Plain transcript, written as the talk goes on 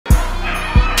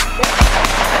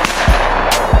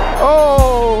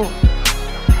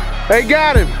They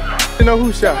got him. You know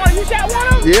who shot? Come on, you shot one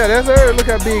of them? Yeah, that's her. Look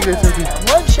how big this is.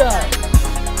 One shot.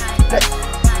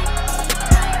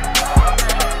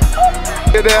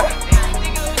 Get that.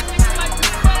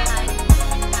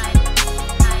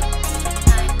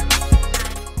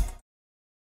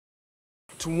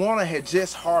 Tawana had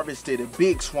just harvested a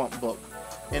big swamp buck,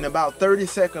 and about 30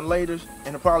 seconds later,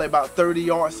 and probably about 30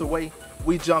 yards away,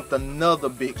 we jumped another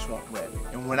big swamp rabbit.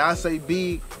 And when I say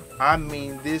big, I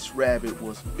mean this rabbit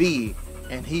was big,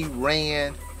 and he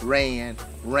ran,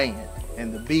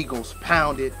 and the beagles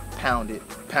pounded.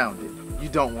 You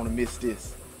don't want to miss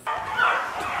this.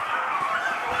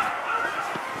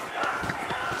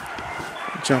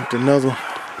 Jumped another one.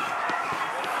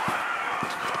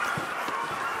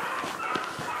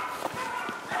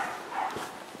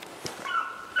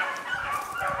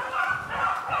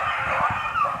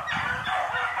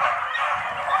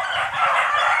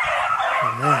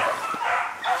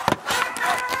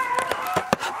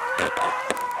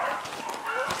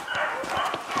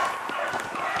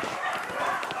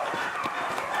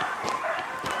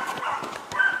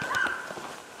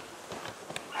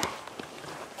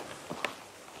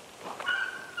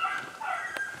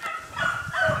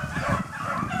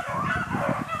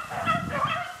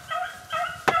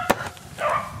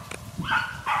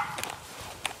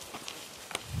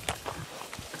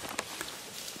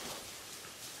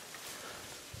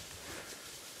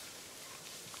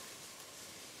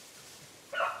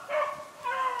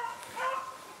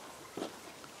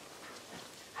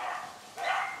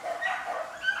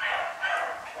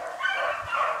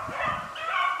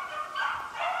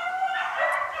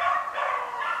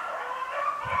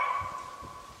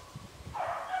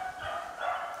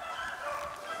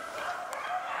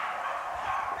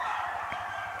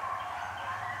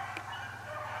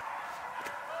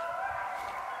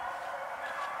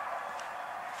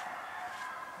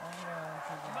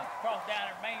 Cross down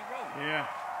the main road. Yeah,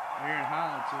 they're in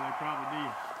Hound, so they probably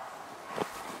did.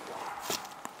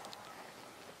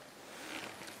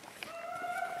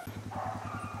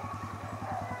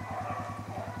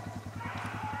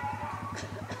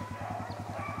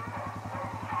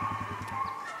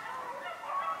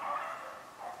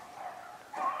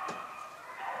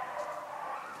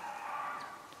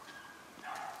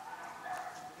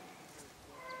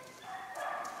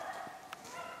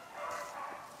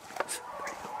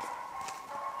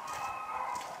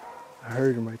 I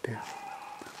heard him right there.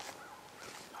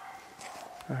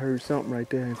 I heard something right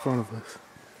there in front of us.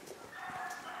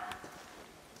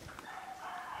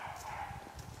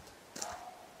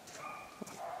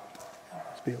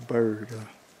 Must be a bird.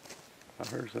 I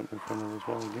heard something in front of us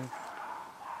while ago.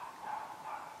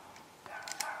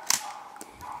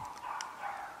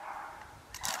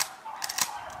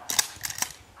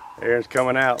 Air's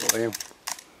coming out, Liam.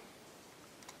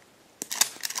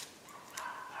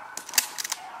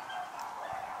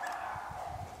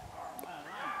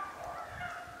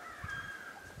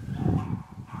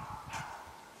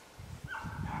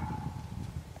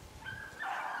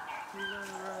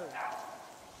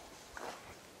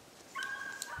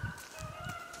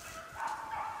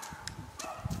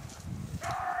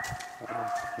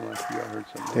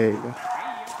 There you go.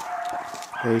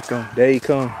 There you come. There you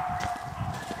come.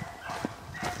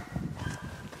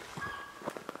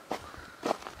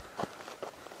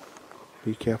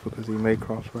 Be careful because he may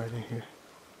cross right in here.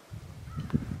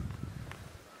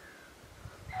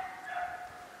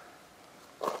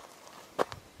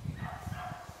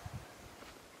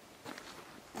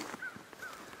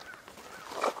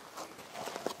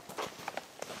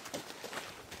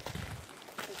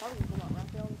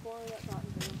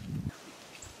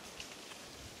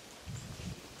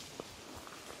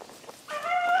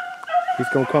 He's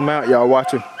gonna come out, y'all.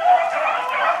 Watch him.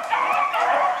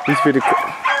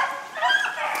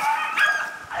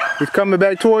 He's coming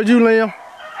back towards you, Liam.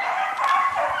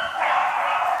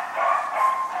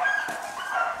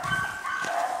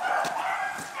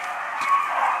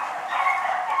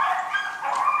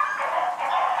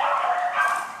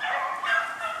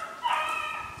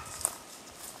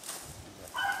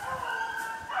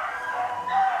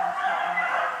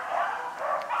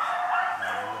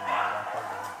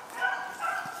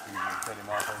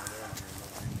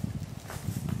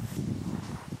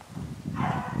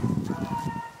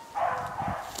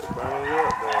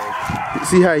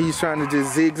 See how he's trying to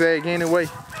just zigzag anyway?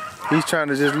 He's trying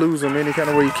to just lose him any kind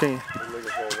of way he can.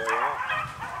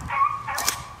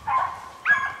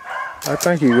 I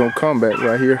think he's gonna come back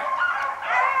right here.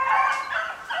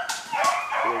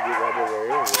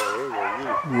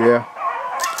 Yeah.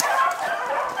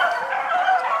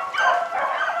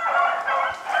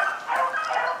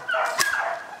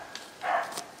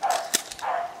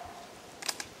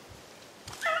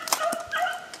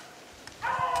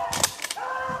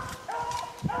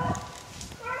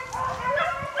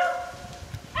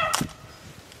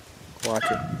 Watch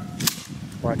him.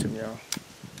 Watch him, y'all.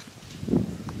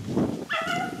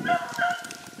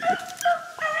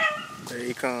 There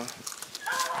he comes.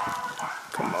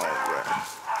 Come on,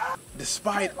 rabbit.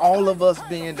 Despite all of us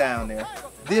being down there,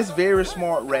 this very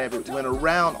smart rabbit went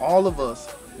around all of us,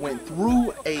 went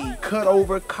through a cut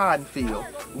over cotton field,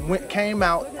 came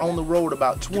out on the road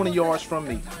about 20 yards from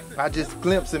me. I just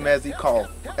glimpsed him as he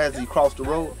crossed the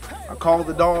road. I called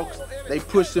the dogs. They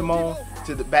pushed him on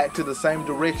to back to the same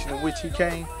direction in which he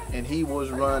came, and he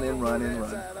was running.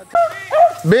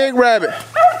 Big rabbit.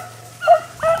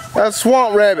 That's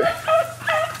swamp rabbit.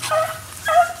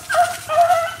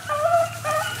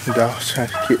 The dog's trying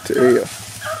to get to L.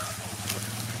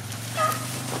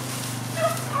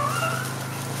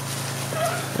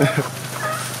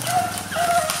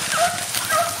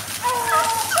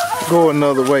 Go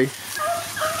another way.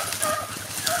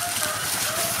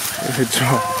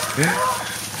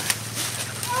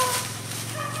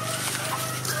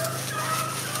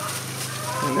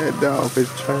 And that dog is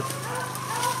trying to,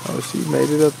 oh, she made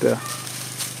it up there.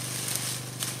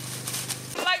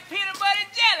 Like peanut butter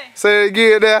and jelly. Say it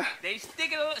again there. They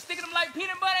sticking them like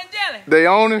peanut butter and jelly. They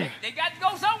own it. They got to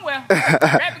go somewhere.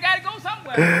 Rabbit got to go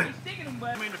somewhere. He's sticking them,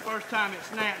 but. I mean, the first time it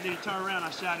snapped, then he turned around, I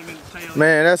shot him in the tail.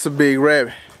 Man, that's a big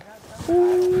rabbit.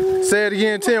 Say it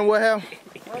again, Tim. What happened?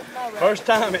 First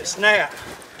time it snapped,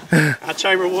 I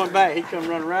chambered one back. He come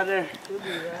running right there.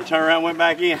 He turned around, went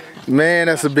back in. Man,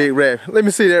 that's a big rabbit. Let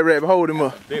me see that rabbit. Hold him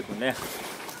up. Big one there.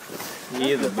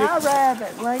 He is a big one.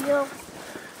 Rabbit, Leo.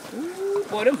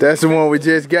 That's the one we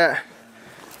just got.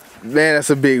 Man, that's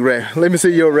a big rabbit. Let me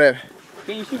see your rabbit.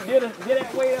 Can you shoot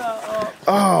that way?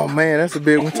 Oh man, that's a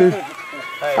big one too.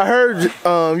 I heard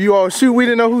you all shoot. We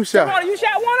didn't know who shot. You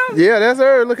shot one of them? Yeah, that's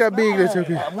her. Look how big that took.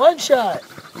 One shot.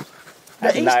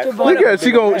 The Easter bunny. Look at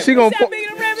her.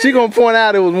 She gonna point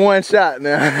out it was one shot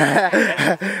now.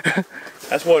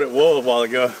 That's what it was a while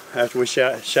ago. After we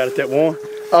shot at that one.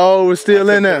 Oh, it was still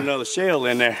in there. Put another shell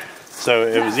in there, so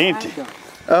it was empty.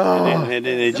 Oh. And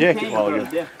then ejected a while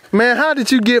ago. Man, how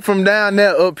did you get from down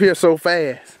there up here so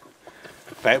fast?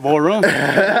 Fat boy run.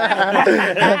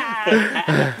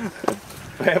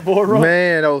 Fat boy run.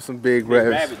 Man, those some big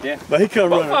rabbits. But he come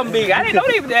Both running. of them big. I didn't know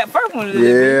even that first one was Yeah,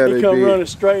 big. He they come big. running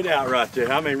straight out right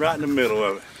there. I mean, right in the middle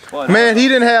of it. Man, he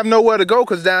didn't have nowhere to go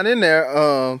because down in there,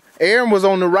 Aaron was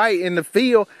on the right in the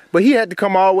field, but he had to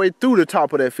come all the way through the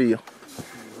top of that field.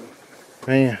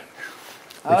 Man.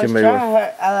 I was trying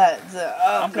to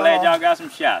I'm glad y'all got some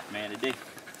shots, man, today.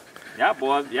 Y'all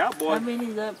boys. How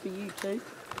many's up for you, too?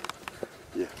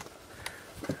 Yeah.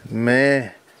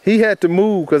 Man, he had to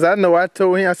move because I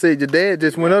told him, I said, your dad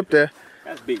just went up there.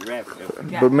 That's a big rabbit,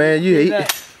 though. But man,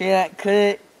 Yeah,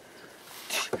 cut.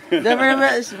 The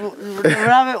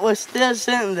rabbit was still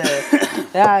sitting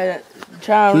there.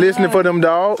 Listening for them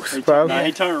dogs, probably.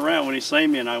 He turned around when he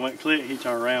seen me and I went click. He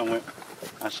turned around,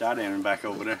 I shot at him back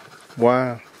over there.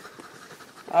 Wow.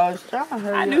 I was trying to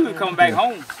hurry I knew he was coming back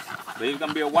home, but it was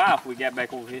gonna be a while before we got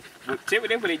back over here. See where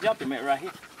they jumped him at right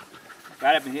here,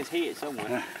 right up in his head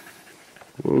somewhere.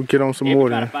 We'll get on some more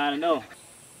trying then. to find another.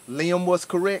 Liam was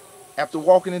correct. After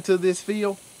walking into this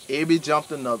field, Ebby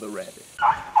jumped another rabbit.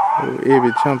 Oh,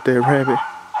 Ebby jumped that rabbit.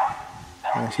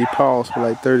 And she paused for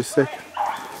like 30 seconds.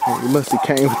 And he must have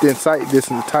came within sight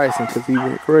distance of Tyson because he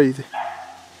went crazy.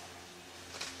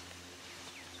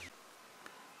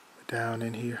 Down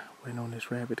in here, waiting on this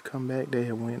rabbit to come back. They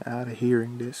had went out of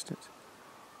hearing distance.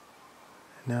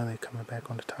 And now they're coming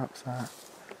back on the top side.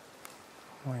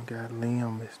 One guy,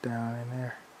 Liam, is down in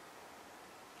there.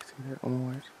 See that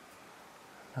orange?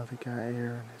 Another guy,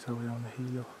 Aaron, is over on the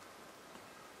hill.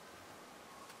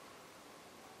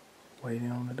 Waiting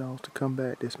on the dogs to come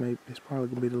back. This probably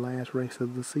gonna be the last race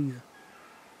of the season.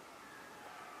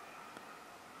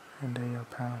 And they are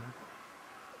pounding.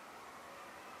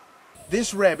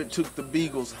 This rabbit took the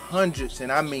beagles hundreds,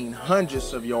 and I mean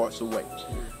hundreds of yards away.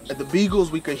 At the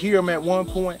beagles, we could hear them at one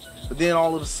point, but then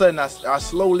all of a sudden I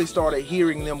slowly started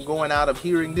hearing them going out of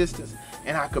hearing distance,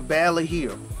 and I could barely hear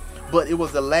them. But it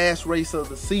was the last race of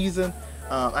the season.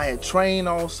 I had trained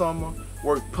all summer,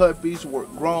 worked puppies,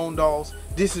 worked grown dogs.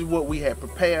 This is what we had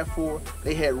prepared for.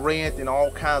 They had ran in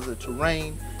all kinds of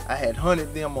terrain. I had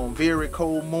hunted them on very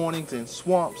cold mornings in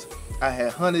swamps. I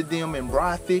had hunted them in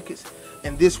briar thickets.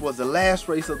 And this was the last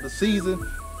race of the season.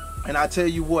 And I tell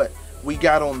you what, we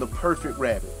got on the perfect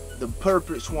rabbit, the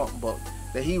perfect swamp buck.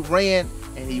 That he ran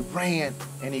and he ran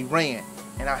and he ran.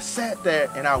 And I sat there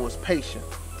and I was patient.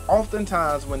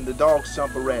 Oftentimes when the dogs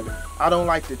jump a rabbit, I don't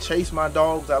like to chase my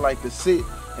dogs. I like to sit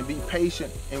and be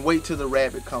patient and wait till the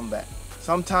rabbit come back.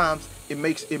 Sometimes it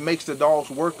makes the dogs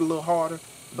work a little harder,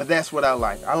 but that's what I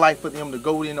like. I like for them to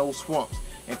go in those swamps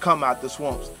and come out the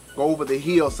swamps, go over the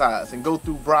hillsides and go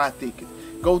through briar thickets,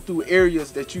 go through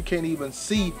areas that you can't even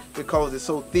see because it's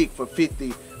so thick for 50,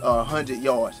 100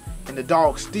 yards, and the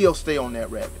dogs still stay on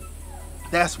that rabbit.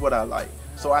 That's what I like.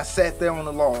 So I sat there on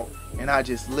the log and I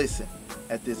just listened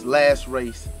at this last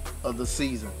race of the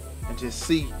season and just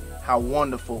see how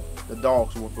wonderful the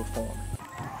dogs were performing.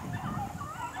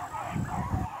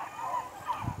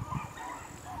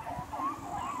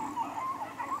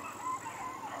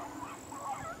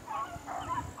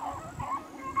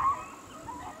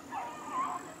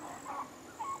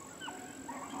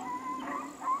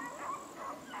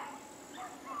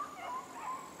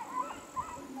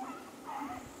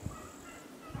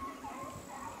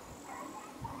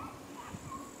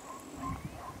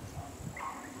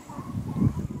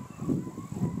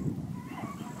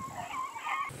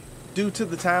 Due to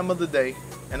the time of the day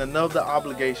and another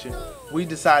obligation, we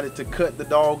decided to cut the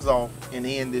dogs off and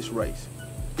end this race.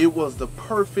 It was the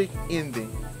perfect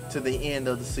ending to the end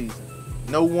of the season.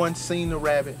 No one seen the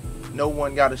rabbit, no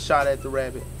one got a shot at the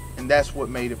rabbit, and that's what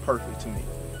made it perfect to me.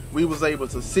 We was able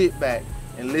to sit back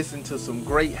and listen to some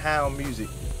great hound music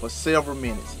for several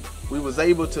minutes. We was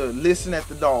able to listen at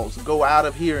the dogs go out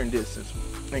of hearing distance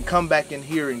and come back in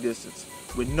hearing distance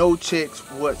with no checks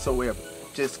whatsoever,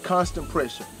 just constant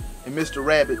pressure. And Mr.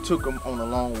 Rabbit took them on a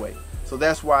long way. So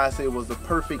that's why I say it was the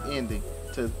perfect ending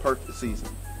to the perfect season.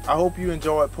 I hope you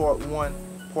enjoyed part 1,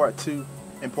 part 2,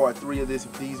 and part 3 of these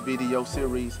video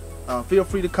series. Feel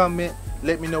free to comment.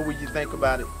 Let me know what you think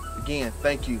about it. Again,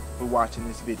 thank you for watching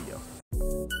this video.